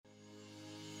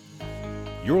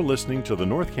You're listening to the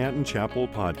North Canton Chapel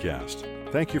podcast.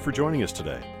 Thank you for joining us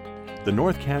today. The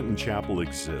North Canton Chapel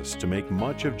exists to make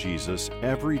much of Jesus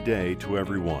every day to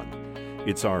everyone.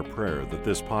 It's our prayer that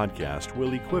this podcast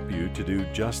will equip you to do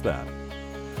just that.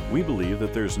 We believe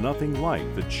that there's nothing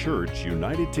like the church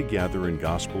united together in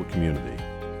gospel community.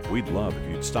 We'd love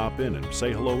if you'd stop in and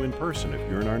say hello in person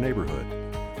if you're in our neighborhood.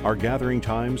 Our gathering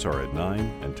times are at 9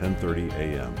 and 10:30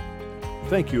 a.m.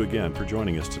 Thank you again for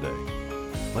joining us today.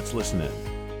 Let's listen in.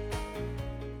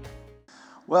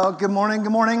 Well, good morning.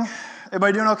 Good morning.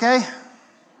 Everybody doing okay?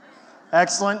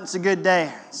 Excellent. It's a good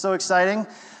day. So exciting.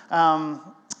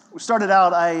 We started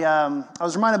out, I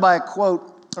was reminded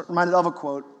of a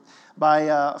quote by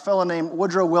a fellow named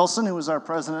Woodrow Wilson, who was our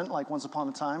president once upon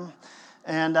a time.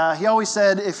 And he always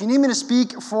said, if you need me to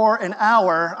speak for an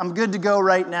hour, I'm good to go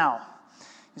right now.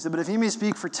 He said, but if you need me to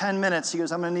speak for 10 minutes, he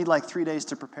goes, I'm going to need 3 days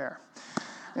to prepare.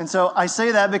 And so I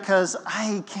say that because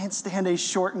I can't stand a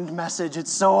shortened message.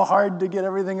 It's so hard to get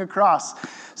everything across.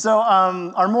 So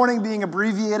our morning being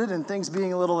abbreviated and things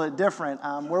being a little bit different,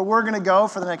 where we're going to go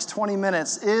for the next 20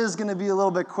 minutes is going to be a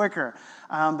little bit quicker,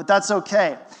 but that's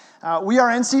okay.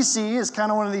 WeAreNCC is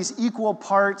kind of one of these equal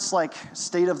parts, like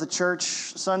State of the Church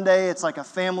Sunday. It's like a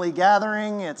family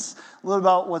gathering. It's a little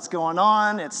about what's going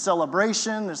on. It's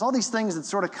celebration. There's all these things that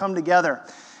sort of come together.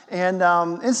 And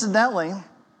incidentally,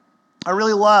 I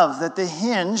really love that the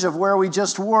hinge of where we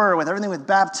just were with everything with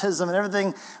baptism and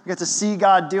everything we get to see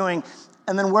God doing,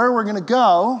 and then where we're going to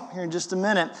go here in just a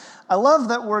minute, I love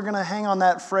that we're going to hang on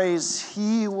that phrase,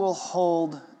 He will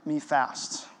hold me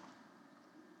fast.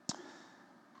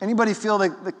 Anybody feel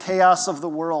the chaos of the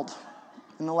world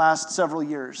in the last several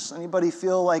years? Anybody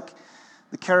feel like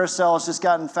the carousel has just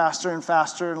gotten faster and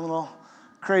faster and a little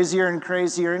crazier and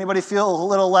crazier? Anybody feel a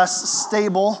little less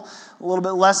stable, a little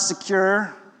bit less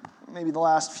secure? Maybe the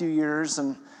last few years,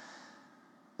 and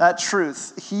that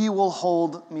truth, He will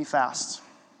hold me fast.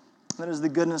 That is the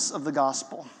goodness of the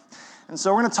gospel. And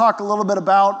so we're going to talk a little bit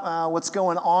about what's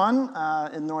going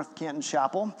on in North Canton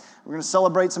Chapel. We're going to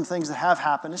celebrate some things that have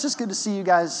happened. It's just good to see you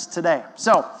guys today.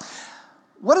 So,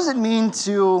 what does it mean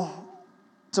to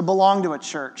belong to a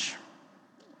church?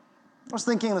 I was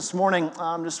thinking this morning,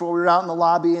 just while we were out in the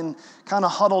lobby and kind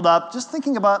of huddled up, just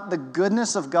thinking about the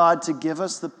goodness of God to give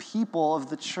us the people of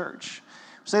the church.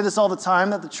 We say this all the time,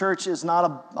 that the church is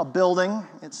not a building,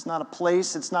 it's not a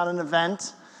place, it's not an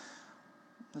event.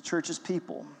 The church is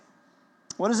people.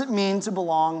 What does it mean to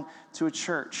belong to a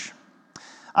church?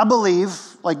 I believe,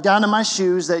 down to my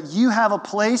shoes, that you have a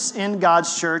place in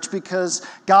God's church because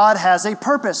God has a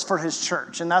purpose for His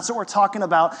church. And that's what we're talking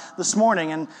about this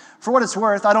morning. And for what it's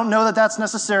worth, I don't know that that's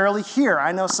necessarily here.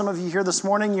 I know some of you here this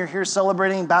morning, you're here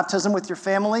celebrating baptism with your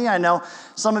family. I know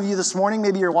some of you this morning,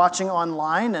 maybe you're watching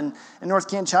online, and North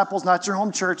Canton Chapel is not your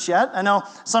home church yet. I know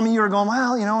some of you are going,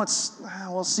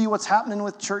 we'll see what's happening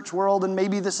with church world, and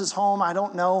maybe this is home. I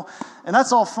don't know. And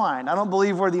that's all fine. I don't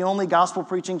believe we're the only gospel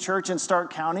preaching church in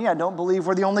Stark County. I don't believe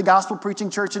we're the only gospel preaching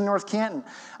church in North Canton.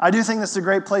 I do think this is a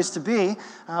great place to be.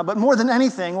 But more than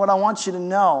anything, what I want you to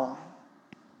know,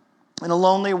 in a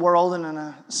lonely world and in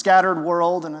a scattered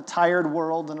world and a tired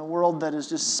world and a world that is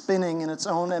just spinning in its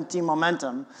own empty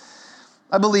momentum,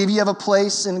 I believe you have a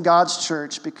place in God's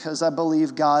church because I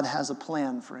believe God has a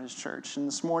plan for His church. And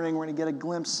this morning, we're going to get a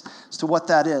glimpse as to what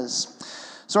that is.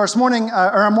 So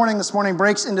our morning this morning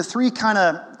breaks into three kind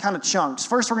of chunks.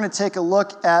 First, we're going to take a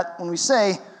look at, when we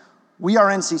say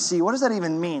WeAreNCC, what does that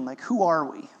even mean? Who are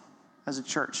we as a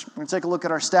church? We're going to take a look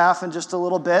at our staff in just a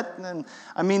little bit, and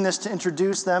I mean this to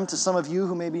introduce them to some of you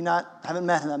who maybe haven't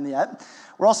met them yet.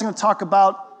 We're also going to talk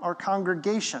about our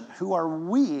congregation. Who are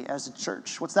we as a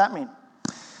church? What's that mean?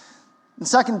 The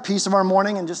second piece of our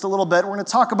morning, in just a little bit, we're going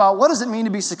to talk about what does it mean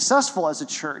to be successful as a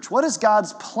church? What is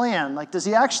God's plan? Does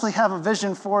He actually have a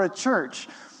vision for a church?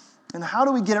 And how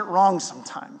do we get it wrong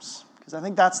sometimes? Because I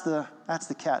think that's the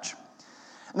catch.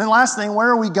 And then last thing, where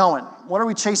are we going? What are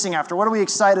we chasing after? What are we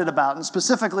excited about? And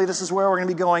specifically, this is where we're going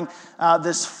to be going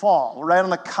this fall. We're right on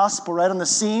the cusp. We're right on the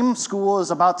seam. School is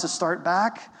about to start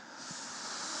back.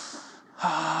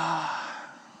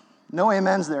 No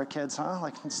amens there, kids, huh?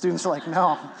 Students are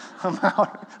no, I'm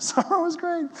out. Summer was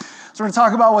great. So we're going to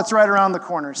talk about what's right around the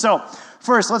corner. So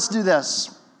first, let's do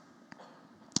this.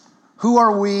 Who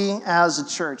are we as a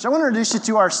church? I want to introduce you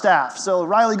to our staff. So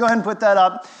Riley, go ahead and put that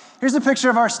up. Here's a picture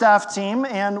of our staff team,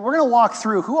 and we're going to walk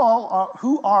through who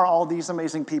are all these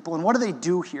amazing people and what do they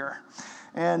do here?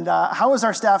 And how is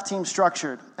our staff team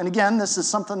structured? And again, this is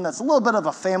something that's a little bit of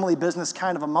a family business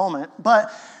kind of a moment,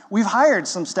 but we've hired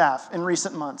some staff in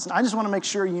recent months, and I just want to make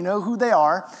sure you know who they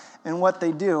are and what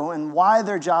they do and why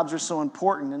their jobs are so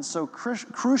important and so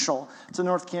crucial to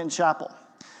North Canton Chapel.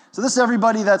 So this is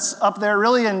everybody that's up there,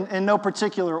 really in no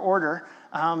particular order.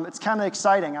 It's kind of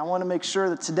exciting. I want to make sure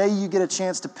that today you get a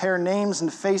chance to pair names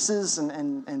and faces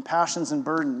and passions and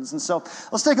burdens. And so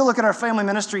let's take a look at our family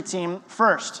ministry team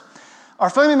first. Our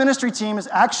family ministry team is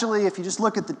actually, if you just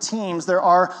look at the teams, they're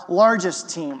our largest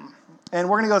team. And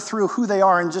we're going to go through who they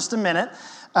are in just a minute.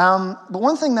 But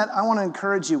one thing that I want to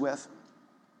encourage you with,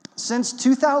 since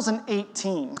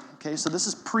 2018, okay, so this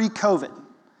is pre-COVID,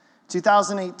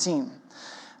 2018,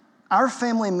 our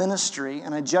family ministry,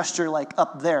 and I gesture like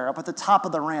up there, up at the top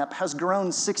of the ramp, has grown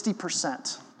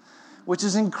 60%, which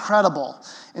is incredible.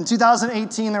 In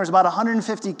 2018, there was about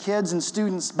 150 kids and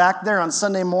students back there on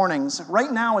Sunday mornings.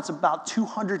 Right now, it's about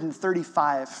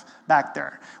 235 back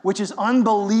there, which is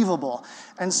unbelievable.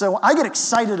 And so I get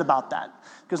excited about that.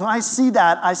 Because when I see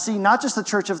that, I see not just the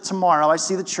church of tomorrow, I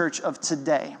see the church of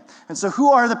today. And so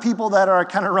who are the people that are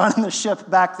kind of running the ship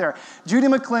back there? Judy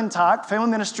McClintock,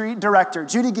 Family Ministry Director.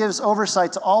 Judy gives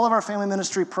oversight to all of our family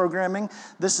ministry programming.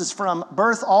 This is from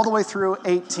birth all the way through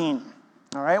 18.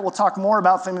 All right, we'll talk more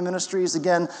about family ministries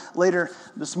again later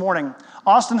this morning.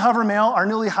 Austin Hovermail, our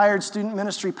newly hired student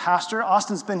ministry pastor.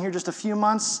 Austin's been here just a few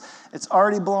months. It's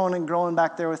already blowing and growing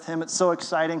back there with him. It's so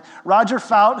exciting. Roger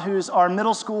Fout, who's our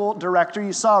middle school director.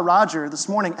 You saw Roger this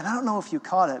morning, and I don't know if you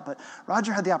caught it, but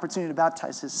Roger had the opportunity to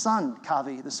baptize his son,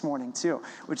 Kavi, this morning too,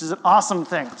 which is an awesome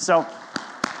thing. So,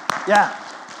 yeah.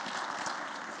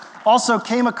 Also,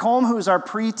 Kay McComb, who's our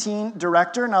preteen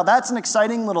director. Now, that's an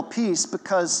exciting little piece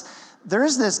because there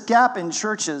is this gap in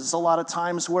churches a lot of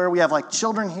times where we have like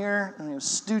children here and we have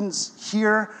students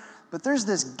here, but there's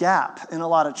this gap in a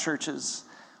lot of churches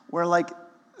where like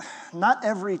not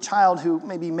every child who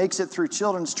maybe makes it through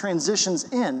children's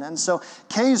transitions in. And so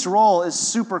Kay's role is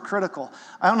super critical.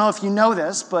 I don't know if you know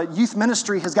this, but youth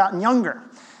ministry has gotten younger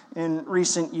in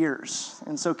recent years.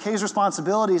 And so Kay's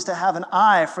responsibility is to have an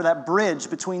eye for that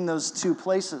bridge between those two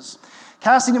places.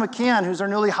 Cassidy McCann, who's our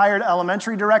newly hired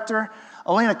elementary director.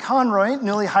 Elena Conroy,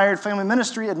 newly hired family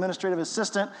ministry administrative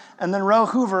assistant, and then Ro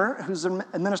Hoover, who's an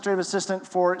administrative assistant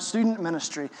for student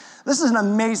ministry. This is an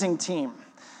amazing team,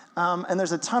 and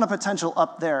there's a ton of potential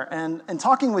up there. And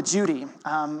talking with Judy,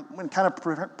 when kind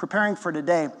of preparing for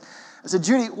today, I said,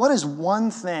 Judy, what is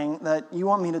one thing that you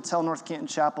want me to tell North Canton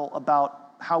Chapel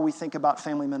about how we think about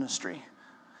family ministry?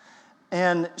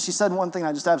 And she said one thing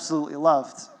I just absolutely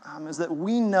loved, is that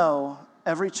we know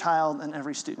every child and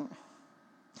every student.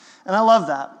 And I love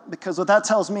that, because what that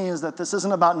tells me is that this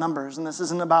isn't about numbers, and this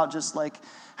isn't about just like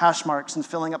hash marks and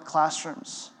filling up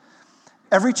classrooms.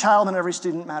 Every child and every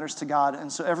student matters to God,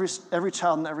 and so every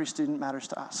child and every student matters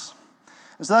to us.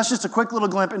 And so that's just a quick little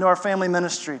glimpse into our family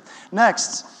ministry.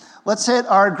 Next, let's hit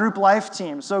our group life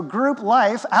team. So group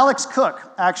life, Alex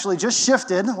Cook actually just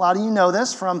shifted, a lot of you know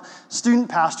this, from student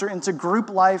pastor into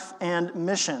group life and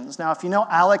missions. Now, if you know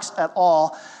Alex at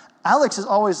all, Alex is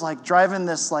always like driving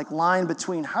this like line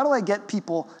between how do I get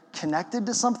people connected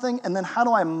to something and then how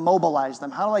do I mobilize them?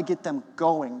 How do I get them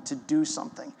going to do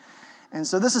something? And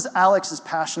so this is Alex's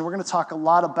passion. We're going to talk a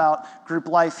lot about group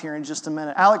life here in just a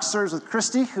minute. Alex serves with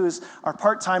Christy, who's our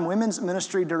part-time women's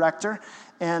ministry director.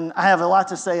 And I have a lot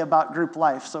to say about group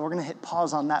life. So we're going to hit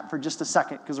pause on that for just a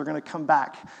second because we're going to come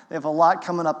back. They have a lot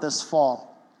coming up this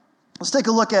fall. Let's take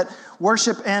a look at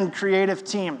worship and creative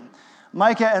team.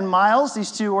 Micah and Miles,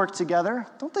 these two work together.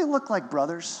 Don't they look like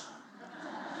brothers?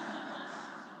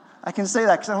 I can say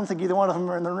that because I don't think either one of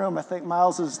them are in the room. I think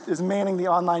Miles is manning the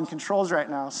online controls right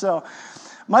now. So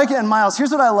Micah and Miles, here's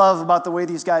what I love about the way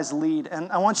these guys lead, and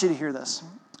I want you to hear this.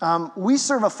 We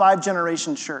serve a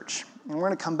 5-generation church, and we're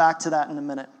going to come back to that in a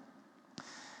minute.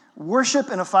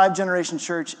 Worship in a 5-generation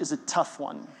church is a tough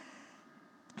one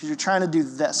because you're trying to do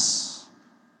this,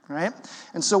 right?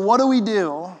 And so what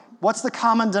do? What's the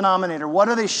common denominator? What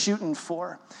are they shooting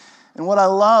for? And what I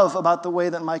love about the way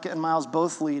that Micah and Miles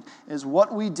both lead is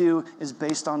what we do is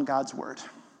based on God's word.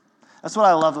 That's what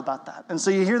I love about that. And so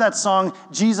you hear that song,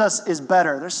 Jesus is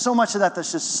Better. There's so much of that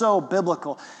that's just so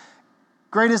biblical.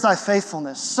 Great is thy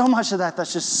faithfulness. So much of that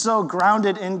that's just so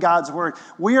grounded in God's word.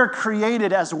 We are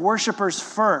created as worshipers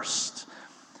first.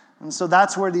 And so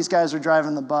that's where these guys are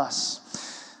driving the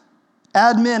bus.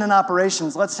 Admin and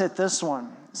operations, let's hit this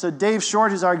one. So Dave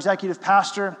Short, who's our executive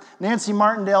pastor, Nancy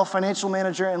Martindale, financial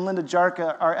manager, and Linda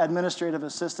Jarka, our administrative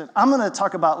assistant. I'm going to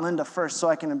talk about Linda first so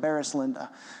I can embarrass Linda.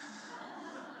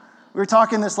 We were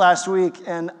talking this last week,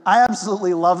 and I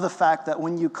absolutely love the fact that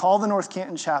when you call the North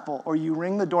Canton Chapel or you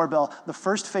ring the doorbell, the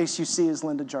first face you see is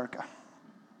Linda Jarka.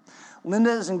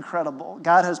 Linda is incredible.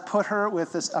 God has put her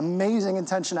with this amazing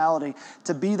intentionality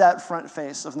to be that front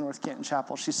face of North Canton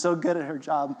Chapel. She's so good at her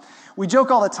job. We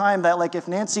joke all the time that like if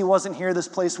Nancy wasn't here, this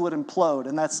place would implode,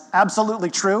 and that's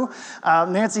absolutely true.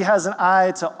 Nancy has an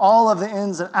eye to all of the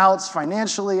ins and outs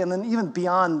financially, and then even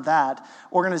beyond that,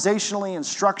 organizationally and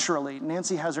structurally.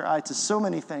 Nancy has her eye to so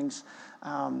many things.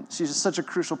 She's just such a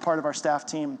crucial part of our staff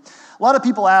team. A lot of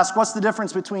people ask, what's the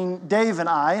difference between Dave and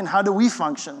I, and how do we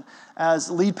function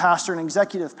as lead pastor and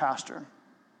executive pastor?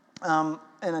 And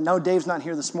I know Dave's not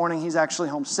here this morning. He's actually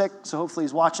home sick, so hopefully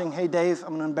he's watching. Hey, Dave, I'm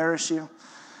going to embarrass you.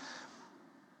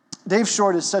 Dave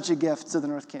Short is such a gift to the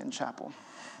North Canton Chapel.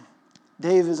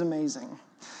 Dave is amazing.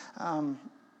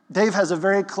 Dave has a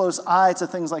very close eye to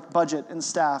things like budget and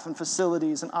staff and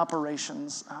facilities and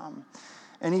operations.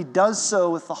 And he does so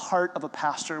with the heart of a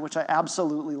pastor, which I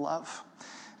absolutely love.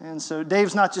 And so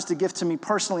Dave's not just a gift to me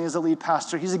personally as a lead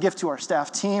pastor. He's a gift to our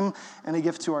staff team and a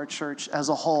gift to our church as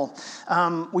a whole.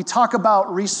 We talk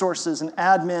about resources and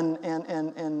admin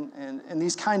and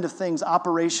these kind of things,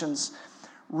 operations.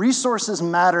 Resources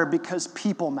matter because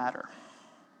people matter.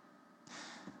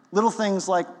 Little things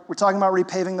like we're talking about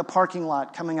repaving the parking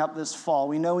lot coming up this fall.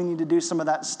 We know we need to do some of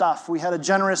that stuff. We had a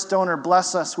generous donor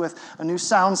bless us with a new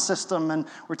sound system, and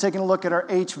we're taking a look at our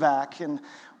HVAC. And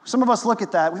some of us look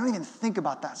at that. We don't even think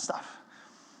about that stuff.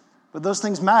 But those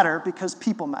things matter because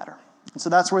people matter. And so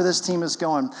that's where this team is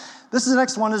going. This is the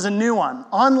next one is a new one,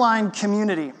 online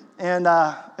community. And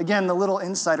again, the little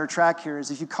insider track here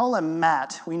is if you call him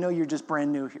Matt, we know you're just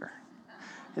brand new here.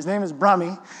 His name is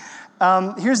Brummy.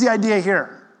 Here's the idea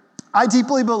here. I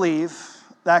deeply believe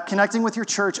that connecting with your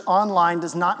church online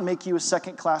does not make you a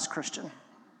second-class Christian.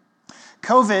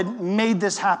 COVID made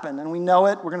this happen, and we know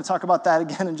it. We're going to talk about that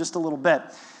again in just a little bit.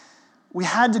 We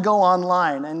had to go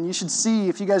online, and you should see,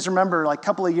 if you guys remember, like a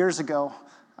couple of years ago,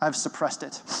 I've suppressed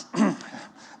it.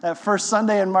 That first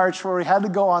Sunday in March where we had to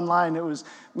go online, it was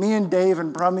me and Dave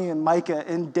and Brummy and Micah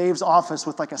in Dave's office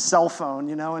with like a cell phone,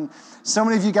 and so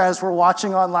many of you guys were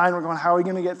watching online. We're going, how are we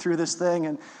going to get through this thing?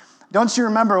 And don't you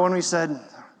remember when we said,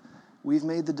 we've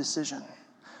made the decision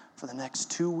for the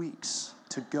next 2 weeks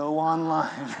to go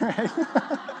online, right?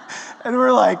 And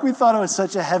we thought it was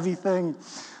such a heavy thing.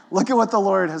 Look at what the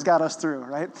Lord has got us through,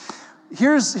 right?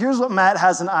 Here's what Matt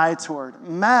has an eye toward.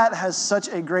 Matt has such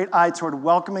a great eye toward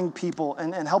welcoming people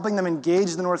and helping them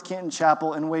engage the North Canton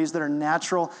Chapel in ways that are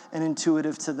natural and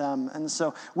intuitive to them. And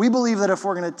so we believe that if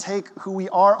we're going to take who we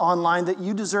are online, that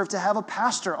you deserve to have a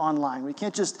pastor online. We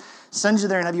can't just send you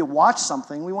there and have you watch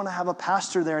something. We want to have a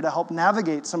pastor there to help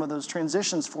navigate some of those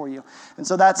transitions for you. And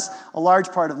so that's a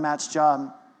large part of Matt's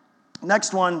job.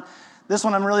 Next one, this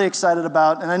one I'm really excited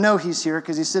about, and I know he's here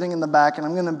because he's sitting in the back, and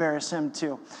I'm going to embarrass him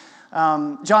too.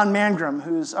 John Mangrum,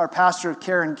 who's our pastor of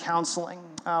care and counseling.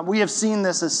 We have seen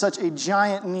this as such a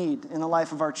giant need in the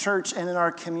life of our church and in our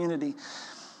community.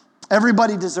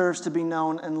 Everybody deserves to be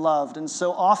known and loved, and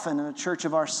so often in a church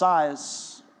of our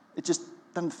size, it just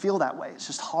doesn't feel that way. It's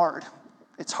just hard.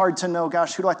 It's hard to know,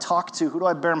 gosh, who do I talk to? Who do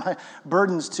I bear my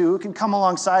burdens to? Who can come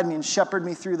alongside me and shepherd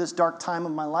me through this dark time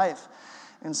of my life?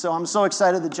 And so I'm so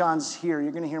excited that John's here.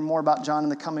 You're going to hear more about John in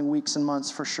the coming weeks and months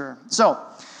for sure. So,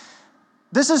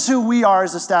 this is who we are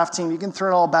as a staff team. You can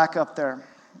throw it all back up there.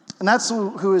 And that's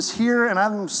who is here, and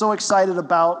I'm so excited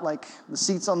about the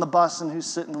seats on the bus and who's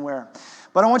sitting where.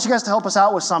 But I want you guys to help us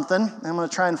out with something. I'm going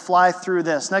to try and fly through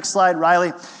this. Next slide,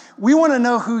 Riley. We want to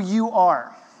know who you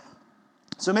are.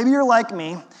 So maybe you're like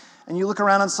me, and you look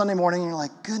around on Sunday morning, and you're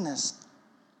like, goodness,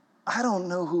 I don't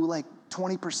know who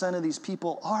 20% of these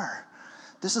people are.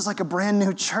 This is like a brand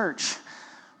new church.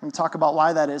 We're going to talk about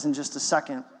why that is in just a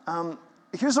second.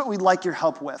 Here's what we'd like your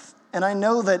help with. And I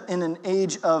know that in an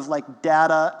age of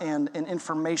data and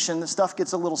information, this stuff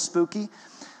gets a little spooky.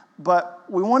 But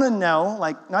we want to know,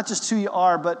 not just who you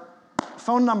are, but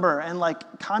phone number and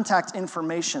contact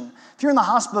information. If you're in the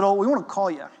hospital, we want to call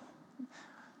you.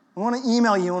 We want to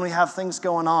email you when we have things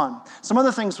going on. Some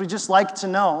other things we just like to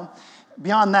know,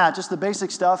 beyond that, just the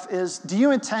basic stuff, is do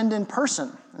you attend in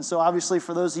person? And so obviously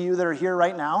for those of you that are here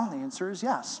right now, the answer is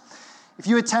yes. If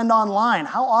you attend online,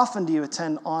 how often do you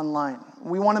attend online?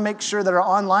 We want to make sure that our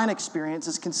online experience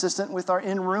is consistent with our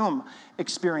in-room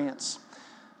experience.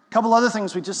 A couple other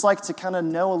things we just like to kind of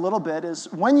know a little bit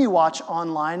is when you watch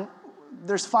online,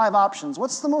 there's 5 options.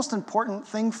 What's the most important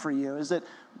thing for you? Is it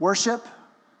worship?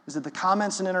 Is it the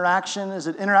comments and interaction? Is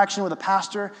it interaction with a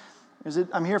pastor? Is it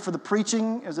I'm here for the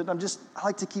preaching? Is it I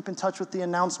like to keep in touch with the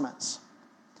announcements?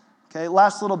 Okay,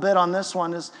 last little bit on this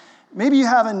one is maybe you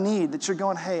have a need that you're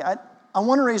going, hey, I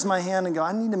want to raise my hand and go,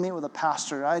 I need to meet with a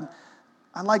pastor.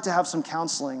 I'd like to have some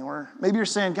counseling. Or maybe you're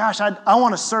saying, gosh, I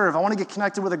want to serve. I want to get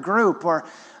connected with a group, or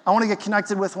I want to get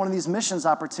connected with one of these missions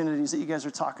opportunities that you guys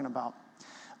are talking about.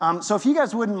 So if you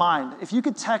guys wouldn't mind, if you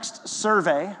could text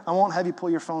survey, I won't have you pull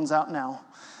your phones out now,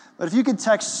 but if you could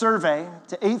text survey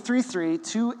to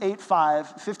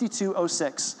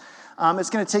 833-285-5206, it's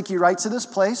going to take you right to this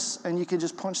place, and you can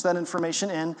just punch that information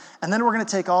in, and then we're going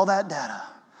to take all that data,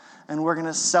 and we're going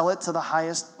to sell it to the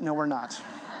highest. No, we're not.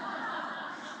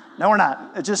 No, we're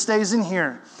not. It just stays in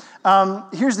here.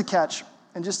 Here's the catch,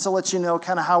 and just to let you know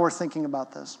kind of how we're thinking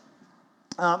about this.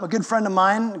 A good friend of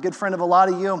mine, a good friend of a lot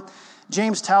of you,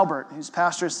 James Talbert, who's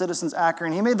pastor of Citizens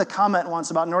Akron, he made the comment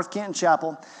once about North Canton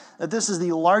Chapel that this is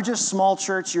the largest small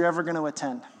church you're ever going to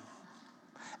attend.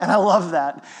 And I love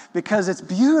that because it's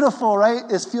beautiful, right?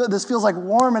 This feels like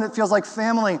warm and it feels like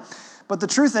family. But the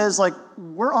truth is, like,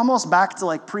 we're almost back to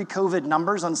like pre-COVID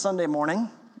numbers on Sunday morning,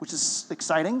 which is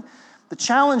exciting. The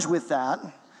challenge with that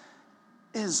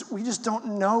is we just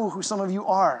don't know who some of you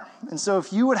are. And so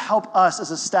if you would help us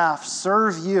as a staff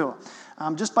serve you,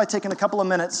 just by taking a couple of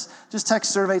minutes, just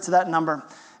text survey to that number,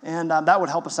 and that would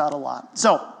help us out a lot.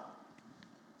 So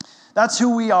that's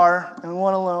who we are, and we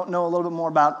want to know a little bit more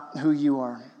about who you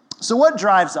are. So what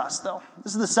drives us, though?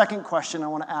 This is the second question I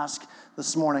want to ask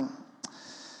this morning.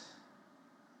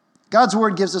 God's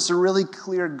word gives us a really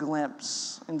clear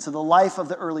glimpse into the life of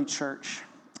the early church,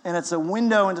 and it's a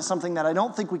window into something that I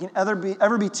don't think we can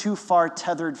ever be too far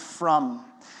tethered from.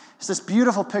 It's this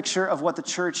beautiful picture of what the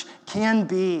church can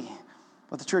be,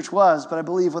 what the church was, but I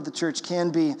believe what the church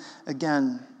can be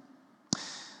again.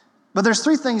 But there's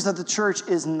three things that the church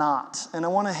is not, and I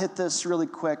want to hit this really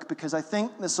quick because I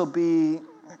think this will be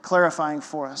clarifying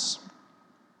for us.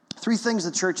 Three things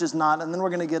the church is not, and then we're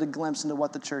going to get a glimpse into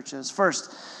what the church is.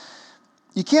 First,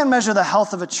 you can't measure the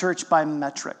health of a church by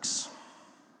metrics.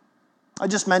 I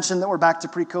just mentioned that we're back to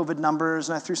pre-COVID numbers,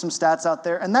 and I threw some stats out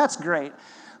there, and that's great.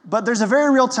 But there's a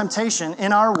very real temptation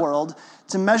in our world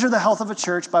to measure the health of a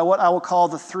church by what I will call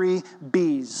the 3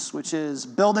 B's, which is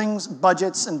buildings,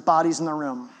 budgets, and bodies in the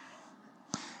room.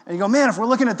 And you go, man, if we're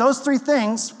looking at those 3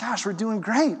 things, gosh, we're doing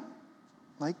great.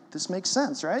 Like, this makes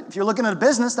sense, right? If you're looking at a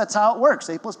business, that's how it works.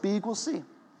 A plus B equals C.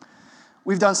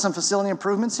 We've done some facility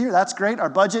improvements here. That's great. Our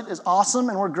budget is awesome,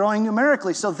 and we're growing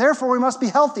numerically. So therefore, we must be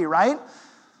healthy, right?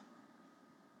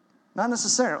 Not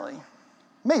necessarily.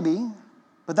 Maybe.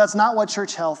 But that's not what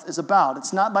church health is about.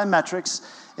 It's not by metrics.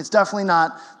 It's definitely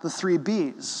not the 3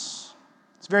 B's.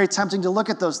 It's very tempting to look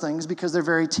at those things because they're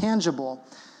very tangible.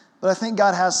 But I think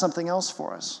God has something else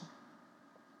for us.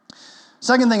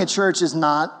 Second thing a church is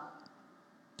not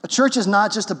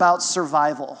just about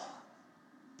survival.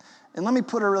 And let me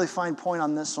put a really fine point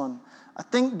on this one. I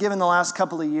think given the last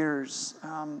couple of years,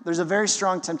 there's a very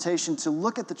strong temptation to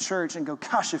look at the church and go,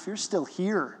 gosh, if you're still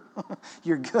here,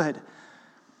 you're good.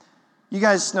 You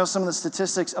guys know some of the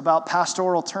statistics about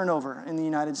pastoral turnover in the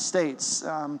United States.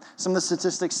 Some of the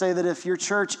statistics say that if your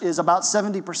church is about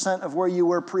 70% of where you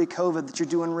were pre-COVID, that you're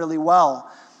doing really well.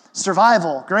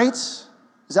 Survival, great. Is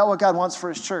that what God wants for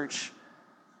his church?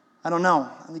 I don't know.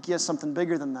 I think he has something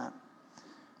bigger than that.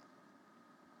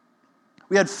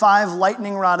 We had 5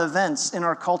 lightning rod events in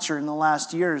our culture in the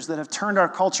last years that have turned our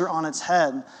culture on its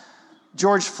head.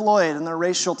 George Floyd and the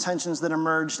racial tensions that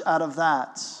emerged out of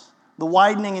that. The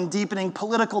widening and deepening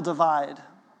political divide.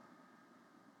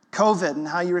 COVID and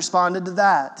how you responded to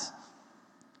that.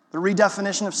 The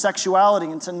redefinition of sexuality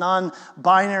into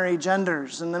non-binary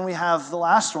genders. And then we have the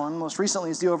last one, most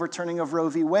recently, is the overturning of Roe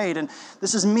v. Wade. And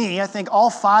this is me. I think all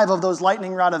 5 of those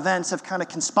lightning rod events have kind of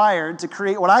conspired to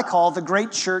create what I call the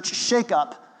Great Church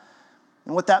Shakeup.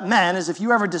 And what that meant is if you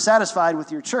were ever dissatisfied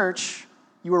with your church,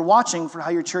 you were watching for how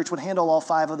your church would handle all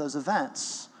 5 of those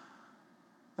events.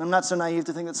 And I'm not so naive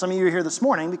to think that some of you are here this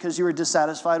morning because you were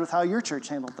dissatisfied with how your church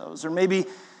handled those. Or maybe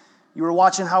you were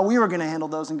watching how we were going to handle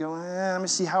those and go, let me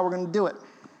see how we're going to do it.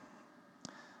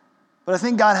 But I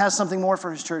think God has something more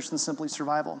for his church than simply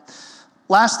survival.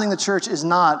 Last thing the church is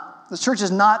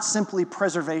not simply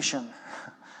preservation.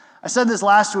 I said this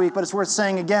last week, but it's worth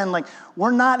saying again, like, we're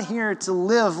not here to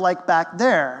live like back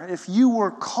there. If you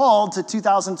were called to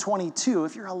 2022,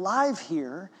 if you're alive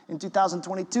here in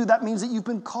 2022, that means that you've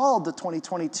been called to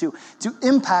 2022, to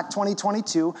impact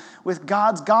 2022 with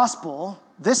God's gospel,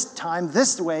 this time,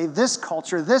 this way, this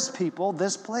culture, this people,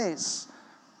 this place.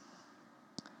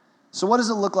 So what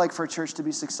does it look like for a church to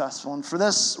be successful? And for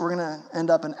this, we're going to end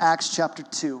up in Acts chapter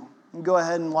 2. You can go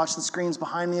ahead and watch the screens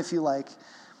behind me if you like.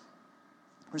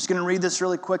 We're just going to read this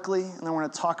really quickly, and then we're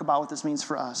going to talk about what this means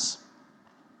for us.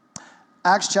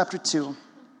 Acts chapter 2.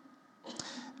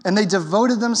 And they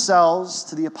devoted themselves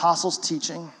to the apostles'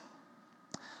 teaching,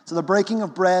 to the breaking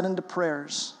of bread and to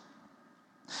prayers.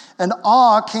 And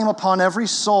awe came upon every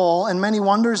soul, and many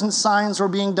wonders and signs were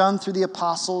being done through the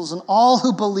apostles, and all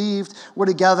who believed were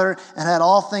together and had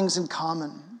all things in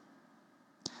common.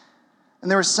 And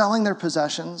they were selling their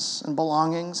possessions and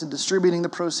belongings and distributing the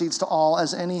proceeds to all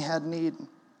as any had need.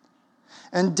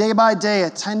 And day by day,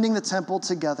 attending the temple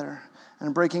together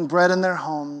and breaking bread in their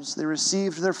homes, they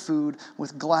received their food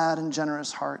with glad and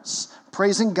generous hearts,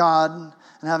 praising God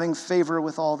and having favor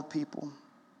with all the people.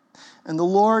 And the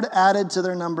Lord added to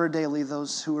their number daily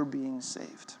those who were being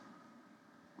saved.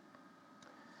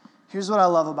 Here's what I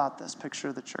love about this picture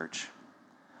of the church.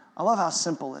 I love how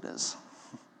simple it is.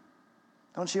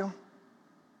 Don't you?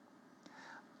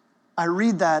 I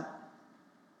read that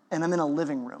and I'm in a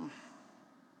living room.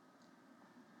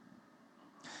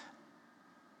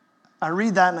 I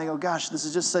read that and I go, gosh, this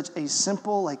is just such a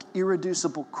simple,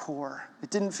 irreducible core. It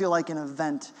didn't feel like an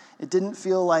event. It didn't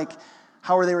feel like,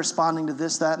 how are they responding to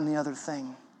this, that, and the other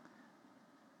thing?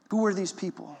 Who are these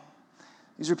people?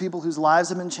 These are people whose lives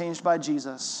have been changed by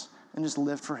Jesus and just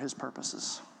lived for his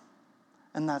purposes.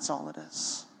 And that's all it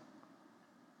is.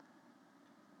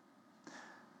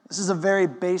 This is a very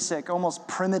basic, almost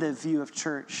primitive view of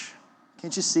church.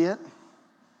 Can't you see it?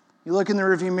 You look in the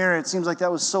rearview mirror, it seems like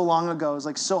that was so long ago. It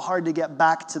was so hard to get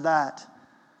back to that.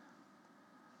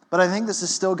 But I think this is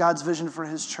still God's vision for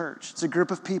his church. It's a group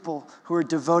of people who are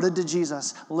devoted to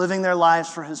Jesus, living their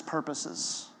lives for his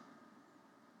purposes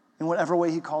in whatever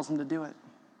way he calls them to do it.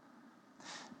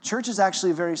 Church is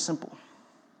actually very simple.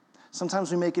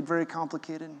 Sometimes we make it very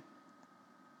complicated.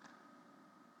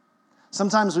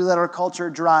 Sometimes we let our culture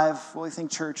drive what we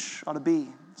think church ought to be.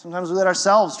 Sometimes we let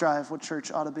ourselves drive what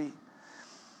church ought to be.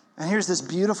 And here's this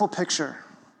beautiful picture.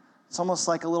 It's almost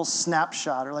like a little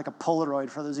snapshot or like a Polaroid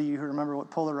for those of you who remember what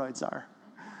Polaroids are.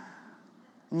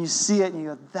 And you see it and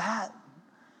you go,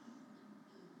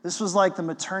 this was like the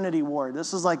maternity ward.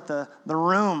 This was like the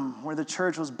room where the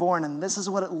church was born. And this is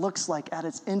what it looks like at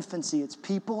its infancy. It's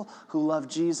people who love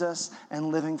Jesus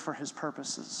and living for his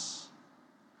purposes.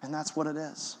 And that's what it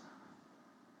is.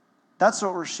 That's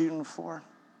what we're shooting for.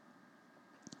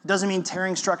 It doesn't mean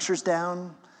tearing structures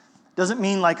down. It doesn't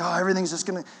mean everything's just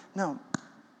going to... No.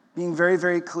 Being very,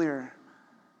 very clear,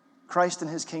 Christ and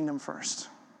his kingdom first.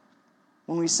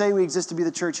 When we say we exist to be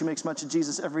the church who makes much of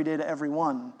Jesus every day to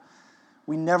everyone,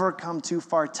 we never come too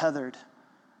far tethered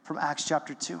from Acts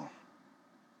chapter 2.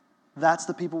 That's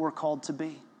the people we're called to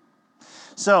be.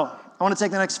 So, I want to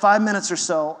take the next 5 minutes or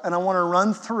so, and I want to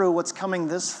run through what's coming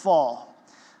this fall.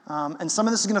 And some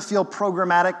of this is going to feel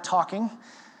programmatic talking.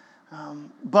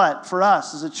 But for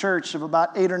us, as a church of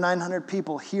about 800 or 900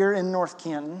 people here in North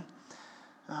Canton,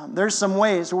 there's some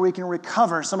ways where we can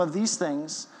recover some of these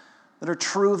things that are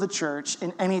true of the church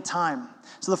in any time.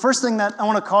 So the first thing that I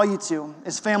want to call you to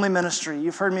is family ministry.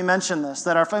 You've heard me mention this,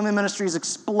 that our family ministry is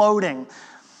exploding.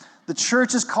 The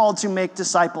church is called to make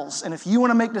disciples. And if you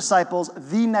want to make disciples,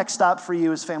 the next stop for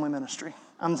you is family ministry.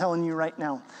 I'm telling you right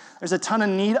now. There's a ton of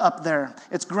need up there.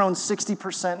 It's grown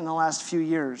 60% in the last few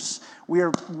years. We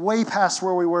are way past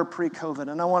where we were pre-COVID,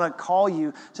 and I want to call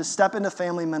you to step into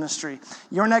family ministry.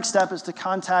 Your next step is to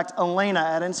contact Elena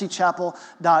at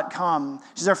ncchapel.com.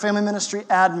 She's our family ministry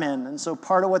admin, and so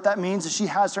part of what that means is she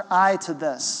has her eye to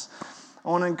this. I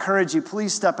want to encourage you,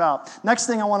 please step out. Next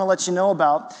thing I want to let you know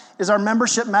about is our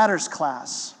Membership Matters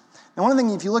class. Now, one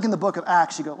thing, if you look in the book of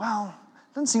Acts, you go, well,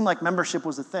 it doesn't seem like membership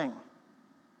was a thing.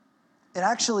 It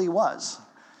actually was,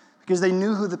 because they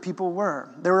knew who the people were.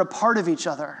 They were a part of each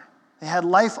other. They had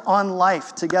life on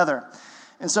life together.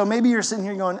 And so maybe you're sitting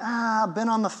here going, I've been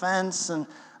on the fence, and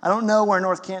I don't know where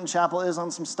North Canton Chapel is on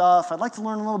some stuff. I'd like to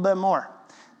learn a little bit more.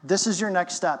 This is your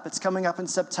next step. It's coming up in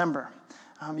September.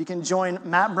 You can join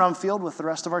Matt Brumfield with the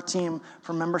rest of our team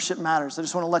for Membership Matters. I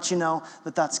just want to let you know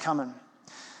that that's coming.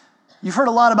 You've heard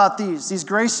a lot about these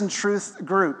Grace and Truth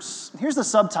groups. Here's the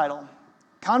subtitle.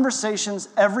 Conversations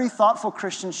every thoughtful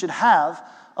Christian should have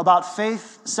about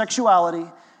faith, sexuality,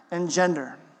 and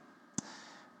gender.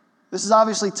 This is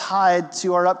obviously tied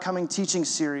to our upcoming teaching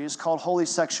series called Holy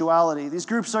Sexuality. These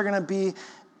groups are going to be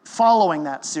following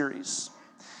that series.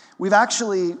 We've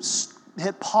actually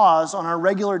hit pause on our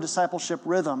regular discipleship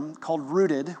rhythm called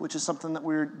Rooted, which is something that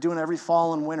we're doing every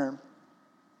fall and winter.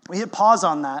 We hit pause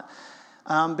on that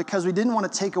because we didn't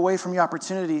want to take away from the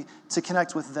opportunity to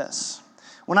connect with this.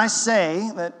 When I say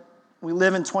that we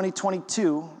live in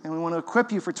 2022 and we want to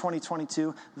equip you for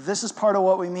 2022, this is part of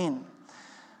what we mean.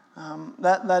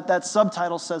 That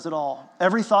subtitle says it all.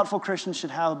 Every thoughtful Christian should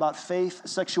have about faith,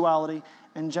 sexuality,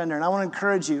 and gender. And I want to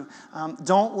encourage you,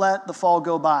 don't let the fall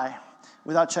go by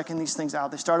without checking these things out.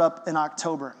 They start up in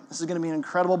October. This is going to be an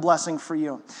incredible blessing for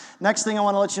you. Next thing I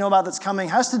want to let you know about that's coming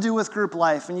has to do with group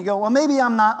life. And you go, well, maybe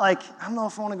I'm not I don't know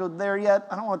if I want to go there yet.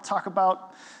 I don't want to talk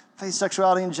about faith,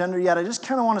 sexuality, and gender yet. I just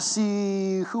kind of want to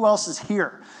see who else is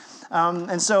here.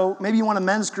 And so maybe you want a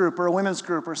men's group or a women's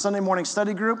group or a Sunday morning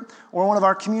study group or one of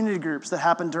our community groups that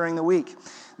happen during the week.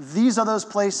 These are those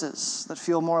places that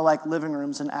feel more like living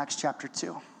rooms in Acts chapter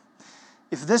 2.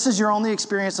 If this is your only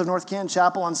experience of North Canton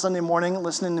Chapel on Sunday morning,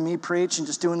 listening to me preach and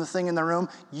just doing the thing in the room,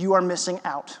 you are missing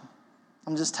out.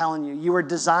 I'm just telling you. You are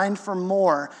designed for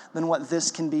more than what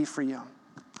this can be for you.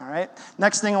 All right?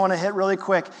 Next thing I want to hit really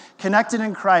quick, connected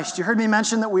in Christ. You heard me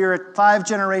mention that we are a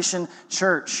 5-generation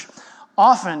church.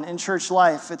 Often in church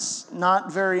life, it's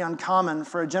not very uncommon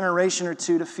for a generation or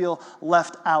two to feel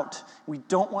left out. We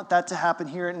don't want that to happen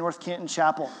here at North Canton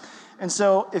Chapel. And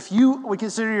so if you would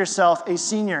consider yourself a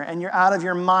senior and you're out of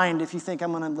your mind if you think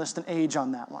I'm going to list an age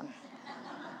on that one.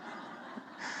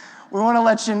 We want to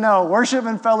let you know, worship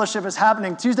and fellowship is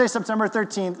happening Tuesday, September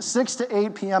 13th, 6 to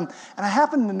 8 p.m. And I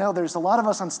happen to know there's a lot of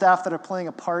us on staff that are playing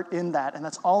a part in that, and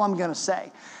that's all I'm going to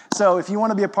say. So if you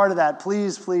want to be a part of that,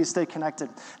 please stay connected.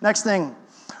 Next thing,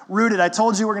 Rooted. I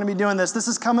told you we're going to be doing this. This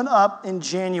is coming up in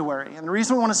January. And the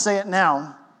reason we want to say it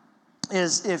now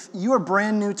is if you are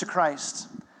brand new to Christ,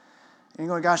 and you're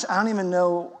going, gosh, I don't even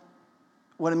know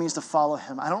what it means to follow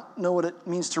him. I don't know what it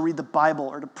means to read the Bible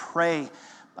or to pray.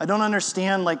 I don't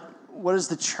understand, what is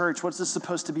the church? What's this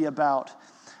supposed to be about?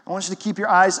 I want you to keep your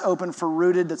eyes open for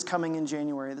Rooted that's coming in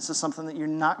January. This is something that you're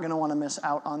not going to want to miss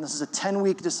out on. This is a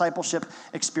 10-week discipleship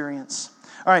experience.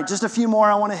 All right, just a few more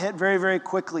I want to hit very, very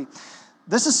quickly.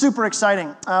 This is super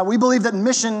exciting. We believe that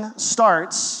mission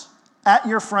starts at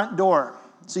your front door.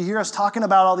 So you hear us talking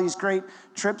about all these great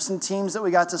trips and teams that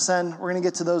we got to send. We're going to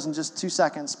get to those in just 2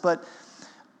 seconds. But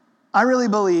I really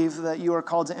believe that you are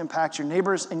called to impact your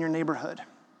neighbors and your neighborhood.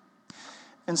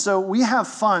 And so we have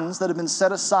funds that have been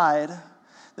set aside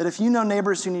that if you know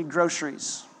neighbors who need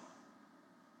groceries,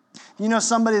 you know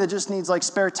somebody that just needs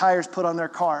spare tires put on their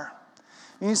car,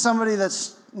 you need somebody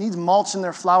that needs mulch in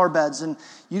their flower beds and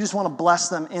you just want to bless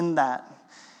them in that,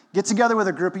 get together with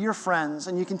a group of your friends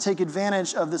and you can take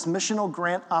advantage of this missional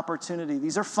grant opportunity.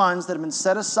 These are funds that have been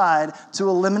set aside to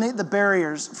eliminate the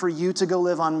barriers for you to go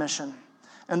live on mission.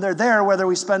 And they're there whether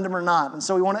we spend them or not. And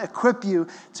so we want to equip you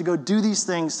to go do these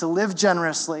things, to live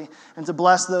generously, and to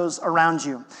bless those around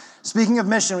you. Speaking of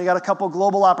mission, we got a couple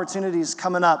global opportunities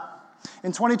coming up.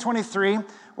 In 2023, we're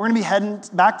going to be heading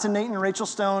back to Nate and Rachel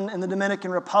Stone in the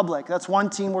Dominican Republic. That's one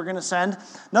team we're going to send.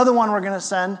 Another one we're going to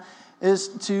send is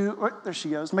to, there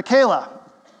she goes, Michaela.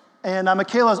 And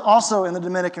Michaela is also in the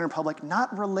Dominican Republic,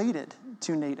 not related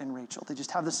to Nate and Rachel. They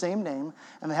just have the same name,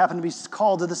 and they happen to be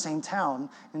called to the same town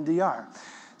in DR.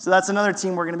 So that's another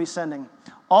team we're going to be sending.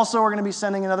 Also, we're going to be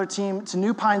sending another team to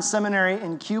New Pine Seminary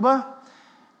in Cuba.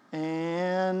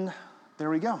 And there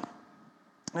we go.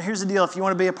 Now, here's the deal. If you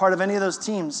want to be a part of any of those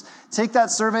teams, take that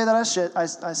survey that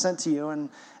I sent to you and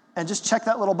just check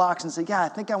that little box and say, yeah, I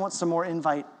think I want some more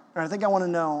invite, or I think I want to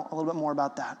know a little bit more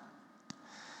about that.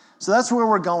 So that's where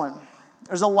we're going.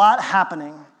 There's a lot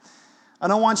happening. I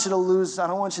don't want you to lose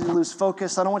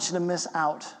focus. I don't want you to miss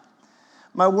out.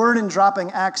 My word in dropping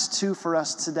Acts 2 for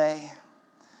us today,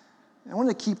 I want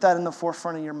to keep that in the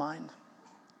forefront of your mind.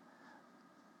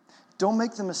 Don't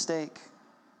make the mistake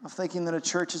of thinking that a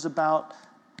church is about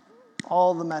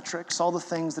all the metrics, all the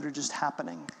things that are just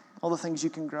happening, all the things you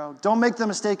can grow. Don't make the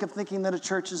mistake of thinking that a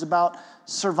church is about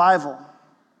survival.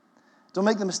 Don't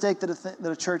make the mistake that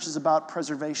a church is about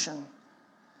preservation.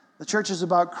 The church is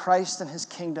about Christ and his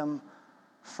kingdom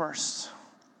first.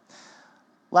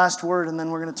 Last word, and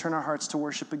then we're going to turn our hearts to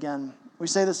worship again. We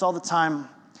say this all the time.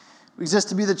 We exist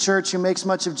to be the church who makes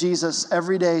much of Jesus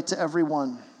every day to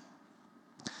everyone.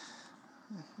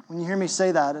 When you hear me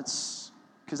say that, it's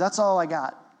because that's all I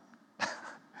got.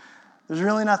 There's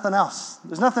really nothing else.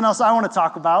 There's nothing else I want to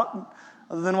talk about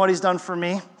other than what he's done for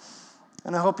me.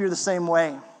 And I hope you're the same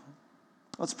way.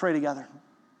 Let's pray together.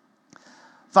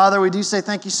 Father, we do say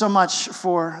thank you so much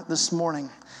for this morning.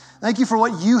 Thank you for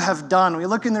what you have done. We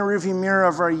look in the rearview mirror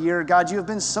of our year. God, you have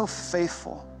been so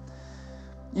faithful.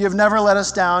 You have never let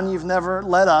us down. You've never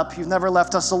let up. You've never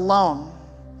left us alone.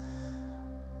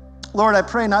 Lord, I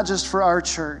pray not just for our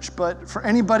church, but for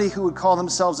anybody who would call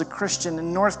themselves a Christian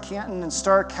in North Canton and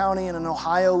Stark County and in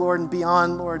Ohio, Lord, and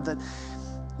beyond, Lord, that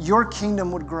your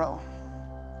kingdom would grow.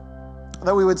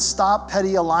 That we would stop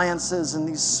petty alliances and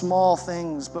these small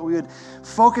things, but we would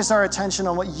focus our attention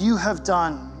on what you have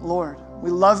done, Lord. We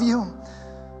love you.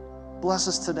 Bless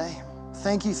us today.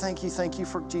 Thank you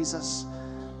for Jesus.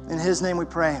 In his name we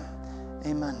pray.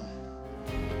 Amen.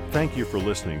 Thank you for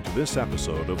listening to this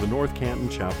episode of the North Canton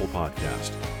Chapel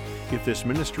Podcast. If this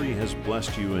ministry has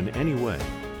blessed you in any way,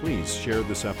 please share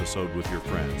this episode with your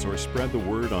friends or spread the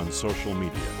word on social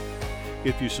media.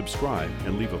 If you subscribe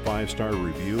and leave a 5-star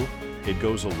review, it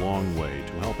goes a long way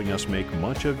to helping us make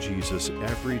much of Jesus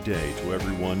every day to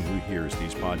everyone who hears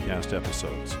these podcast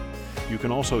episodes. You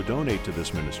can also donate to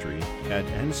this ministry at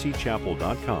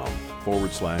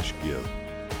ncchapel.com/give.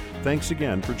 Thanks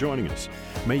again for joining us.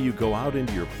 May you go out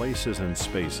into your places and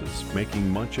spaces, making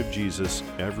much of Jesus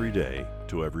every day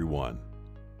to everyone.